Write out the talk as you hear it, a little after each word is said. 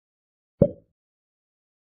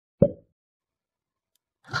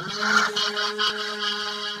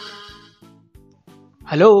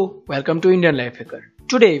Hello, welcome to Indian Life Hacker.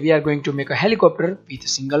 Today we are going to make a helicopter with a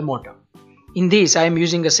single motor. In this I am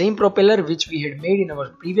using the same propeller which we had made in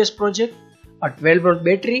our previous project, a 12-volt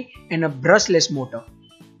battery and a brushless motor.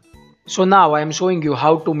 So now I am showing you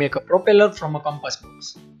how to make a propeller from a compass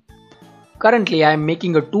box. Currently I am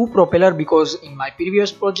making a 2 propeller because in my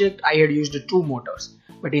previous project I had used 2 motors.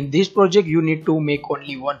 But in this project you need to make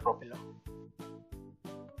only 1 propeller.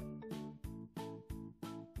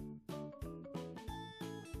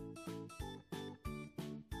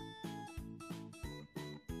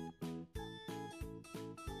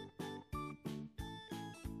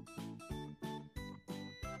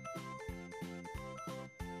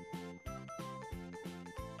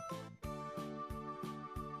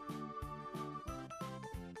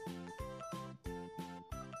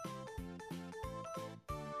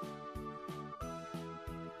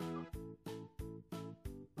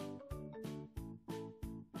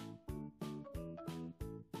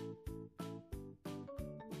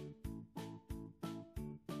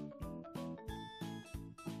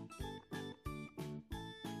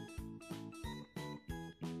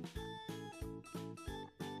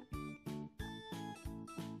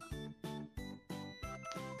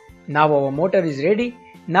 Now our motor is ready.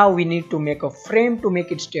 Now we need to make a frame to make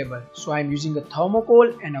it stable. So I am using a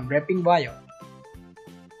thermocol and a wrapping wire.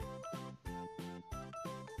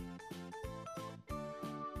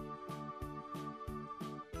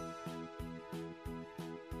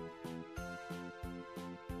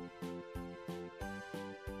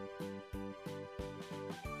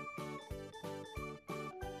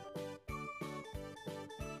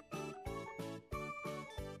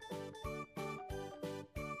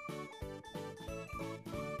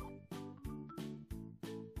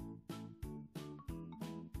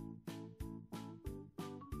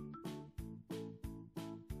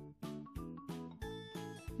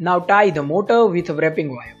 Now tie the motor with a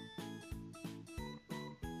wrapping wire.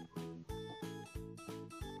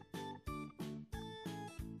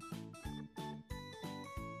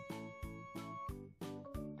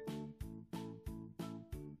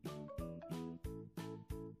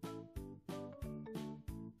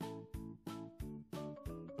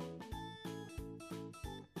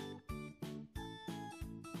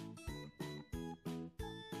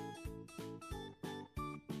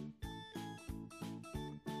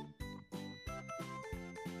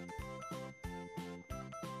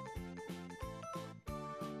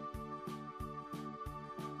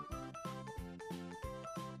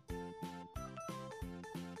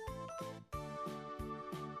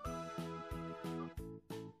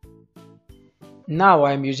 Now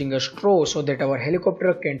I am using a straw so that our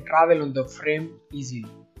helicopter can travel on the frame easily.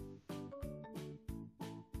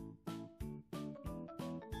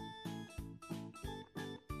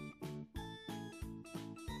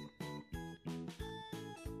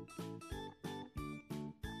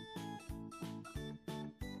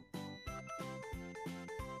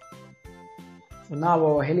 So now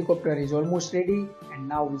our helicopter is almost ready and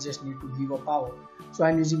now we just need to give a power. So I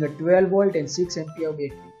am using a 12 volt and 6 ampere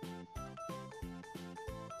battery.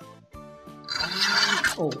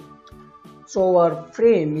 Oh, so our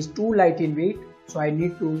frame is too light in weight, so I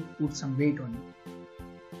need to put some weight on it.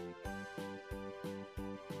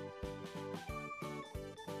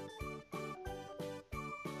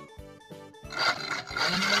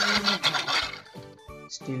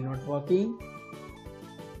 Still not working.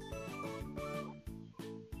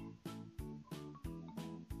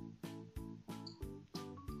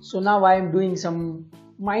 So now I am doing some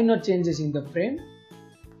minor changes in the frame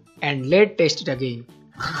and let's test it again.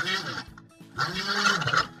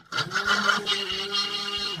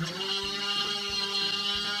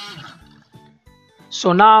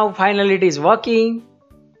 So now finally it is working.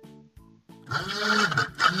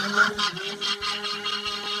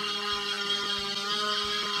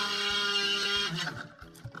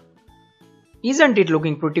 Isn't it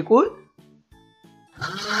looking pretty cool?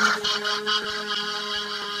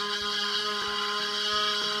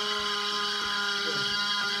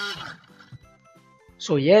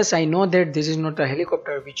 So yes, I know that this is not a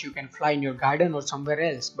helicopter which you can fly in your garden or somewhere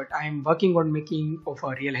else, but I am working on making of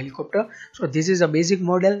a real helicopter. So this is a basic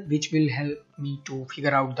model which will help me to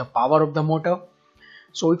figure out the power of the motor.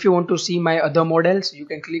 So if you want to see my other models, you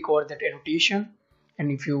can click over that annotation.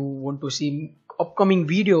 And if you want to see upcoming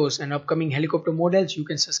videos and upcoming helicopter models, you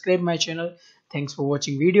can subscribe my channel. Thanks for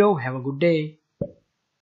watching video. Have a good day.